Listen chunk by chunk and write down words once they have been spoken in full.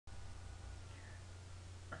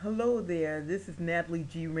Hello there, this is Natalie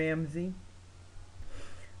G. Ramsey,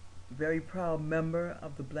 very proud member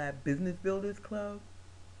of the Black Business Builders Club,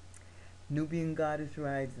 Nubian Goddess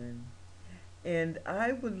Rising. And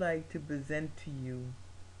I would like to present to you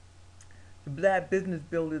the Black Business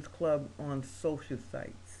Builders Club on social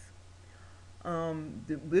sites.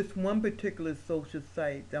 This one particular social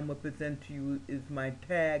site that I'm going to present to you is my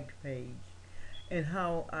tagged page, and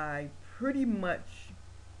how I pretty much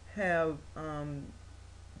have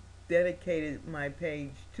dedicated my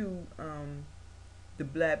page to the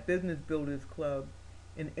Black Business Builders Club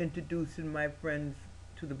and introducing my friends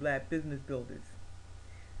to the Black Business Builders.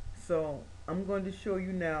 So I'm going to show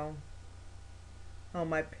you now how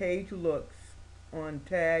my page looks on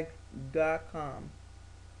tag.com.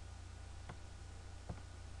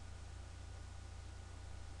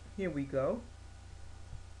 Here we go.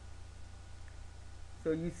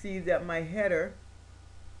 So you see that my header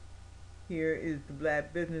here is the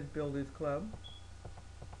Black Business Builders Club.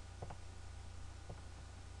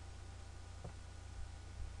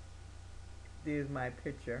 There's my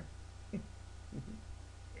picture.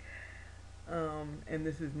 And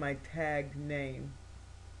this is my tagged name.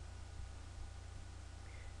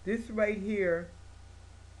 This right here,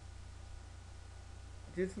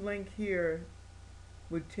 this link here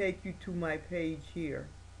would take you to my page here,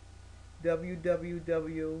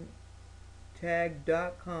 www.tag.com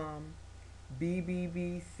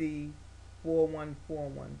BBBC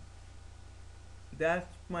 4141.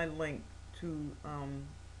 That's my link to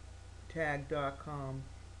tag.com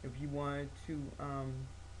if you wanted to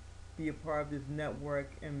be a part of this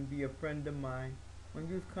network and be a friend of mine. When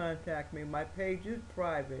you just contact me, my page is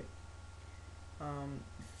private,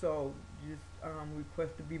 so just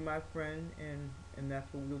request to be my friend, and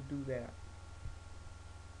that's what we'll do that.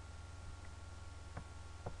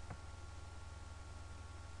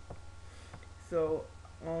 So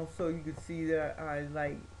also you can see that I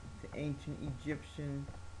like the ancient Egyptian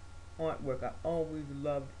artwork. I always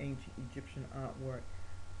loved ancient Egyptian artwork,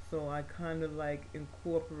 so I kind of like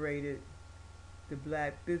incorporated the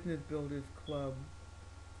Black Business Builders Club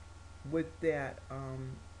with that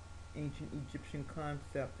ancient Egyptian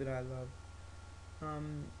concept that I love.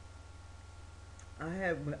 I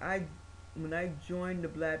have when I joined the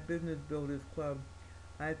Black Business Builders Club,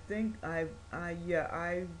 I think I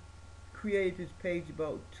created this page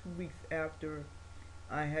about 2 weeks after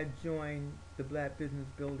I had joined the Black Business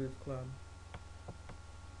Builders Club.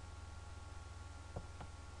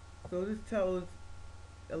 So this tells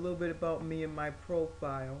a little bit about me and my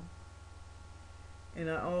profile. And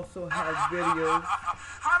I also have videos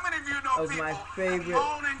of my favorite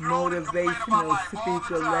motivational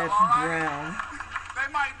speaker, Les Brown. They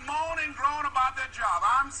might moan and groan about their job.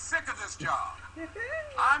 I'm sick of this job.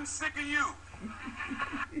 I'm sick of you.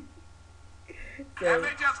 And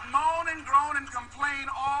they just moan and groan and complain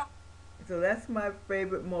all. So that's my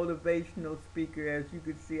favorite motivational speaker. As you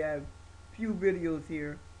can see, I have a few videos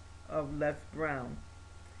here of Les Brown.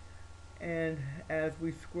 And as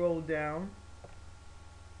we scroll down,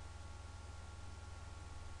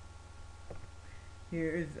 here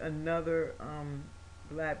is another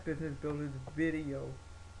Black Business Builders video.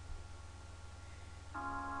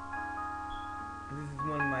 This is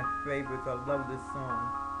one of my favorites. I love this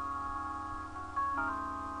song.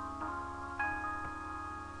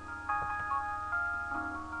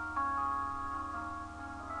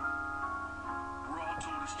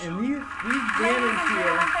 And these banners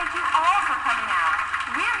here. Thank you all for coming out.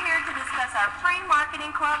 We're here to discuss our free marketing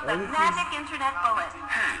club, the Magic Internet Bullet.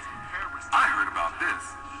 Hey, I heard about this.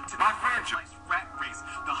 My franchise rat race,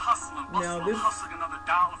 the hustle and bustle, now this hustling another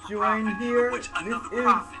dollar for join profit, here, which this another is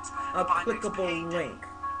profit a by next clickable payday. link.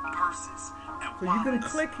 Purses and So you can wallets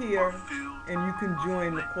click here are filled and you can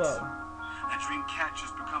join the with club. And dream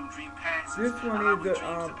catchers become dream passers. This one Allow is dreams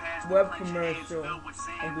a to pass web the commercial filled with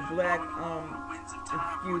sand, of the Black, blowing along the winds of time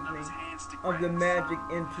for excuse me, another's hands to of the grasp. Magic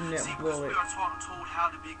Internet See, 'cause Bullet. we are told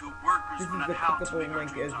how to be good workers, This but is not the how to clickable make our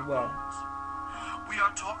link dreams as our well. goals. We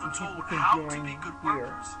are told And people how can to join be good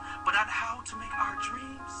here. workers, but not how to make our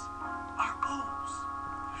dreams our goals.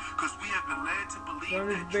 Because we have been led to believe So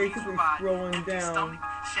that it's dreams basically provide scrolling empty down, stomach,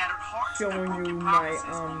 shattered hearts, showing and broken you my promises,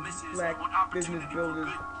 no misses, Black one Business opportunity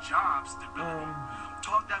Builders for good job stability.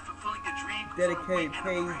 Taught that fulfilling your dream comes from a dedicated wait and a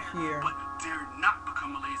page prayer, here. but dare not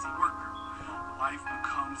become a lazy worker. Life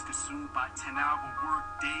becomes consumed by 10-hour work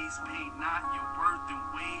days, paid not your worth and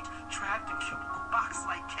wage, trapped in cubicle box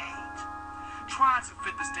like cage. trying to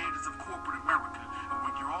fit the standards of corporate America. And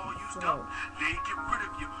when you're all used up, they get rid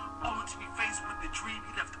of you, only to be faced with the dream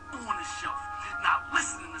you left on the shelf. Not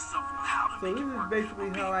listening to someone how to So make this it is work. basically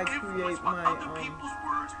Or how being I influenced create by my other people's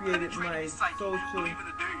words, created penetrating my your psyche, social believing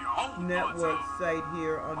that they're your own network thoughts. site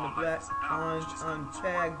here on the All life black is about is just on work.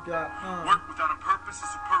 tag.com. Work without a purpose is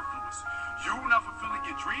superfluous. You not fulfilling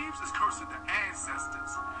your dreams is cursing the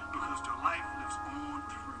ancestors, because their life lives on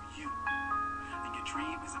through you. And your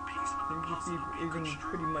dream is a piece of So the you can puzzle see to be it can construed,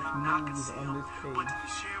 pretty much not move concealed, on this but page. to be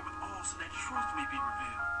shared with all so that truth may be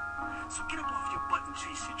revealed. So get up off your butt and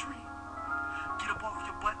chase your dream. Get up off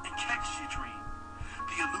your butt and catch your dream.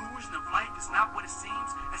 The illusion of life is not what it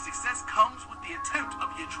seems, and success comes with the attempt of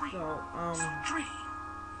your dream. So Dream.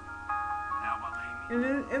 Now, my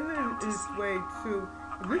lady, and then this way too.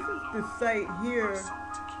 This is the site here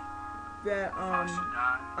that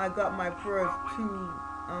I got my first two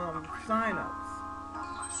sign-ups.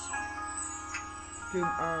 To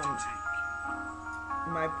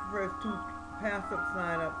my first two passive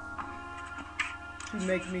sign-ups to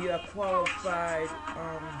make me a qualified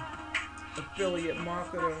affiliate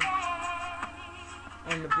marketer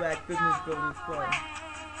on the Black Business Builders Club,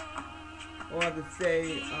 or I could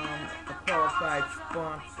say a qualified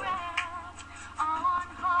sponsor.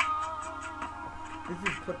 This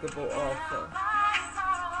is clickable also.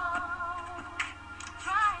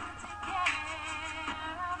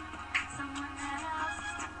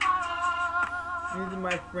 These are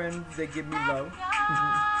my friends, they give me love.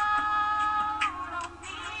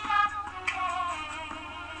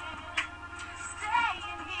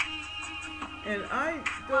 And I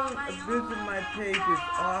don't visit my page as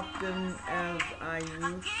often as I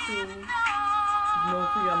used to.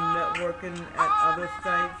 Mostly I'm networking at other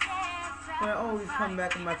sites. But I always come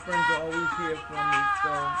back and my friends are always here for me, so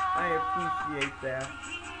I appreciate that.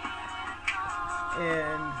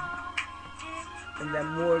 And that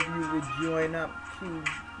more of you would join up to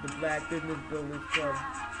the Black Business Builders Club.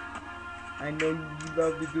 I know you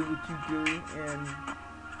love to do what you do, and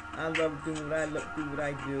I love doing what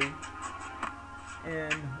I do.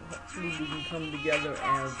 And hopefully we can come together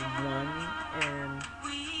as one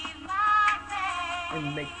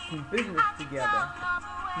and make some business together.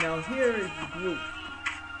 Now here is the group,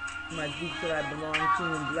 my group that I belong to,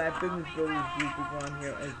 and Black Business Builders group is on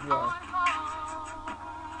here as well.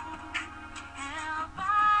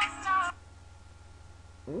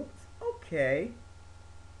 Oops, okay.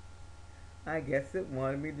 I guess it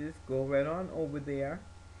wanted me to just go right on over there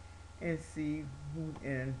and see who's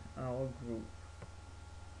in our group.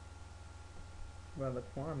 Brother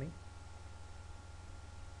Kwame.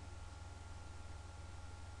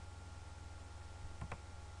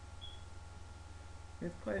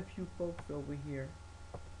 There's quite a few folks over here.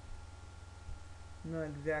 I'm not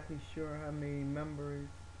exactly sure how many members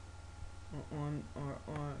are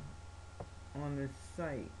on this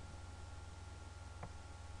site.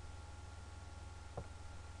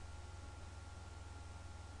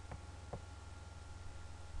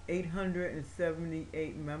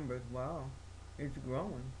 $878 members. Wow, it's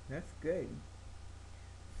growing. That's good.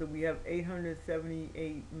 So we have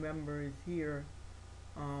 878 members here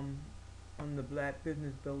on the Black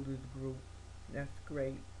Business Builders group. That's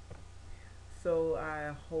great. So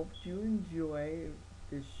I hope you enjoy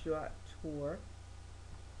this short tour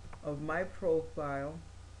of my profile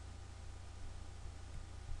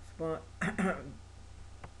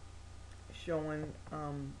showing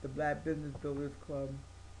the Black Business Builders Club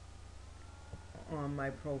on my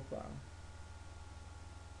profile.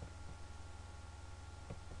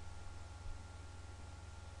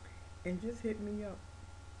 And just hit me up.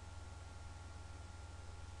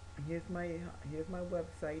 Here's my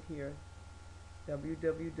website here,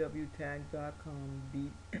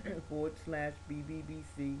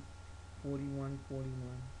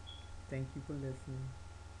 www.tag.com/BBBC4141. Thank you for listening.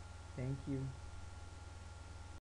 Thank you.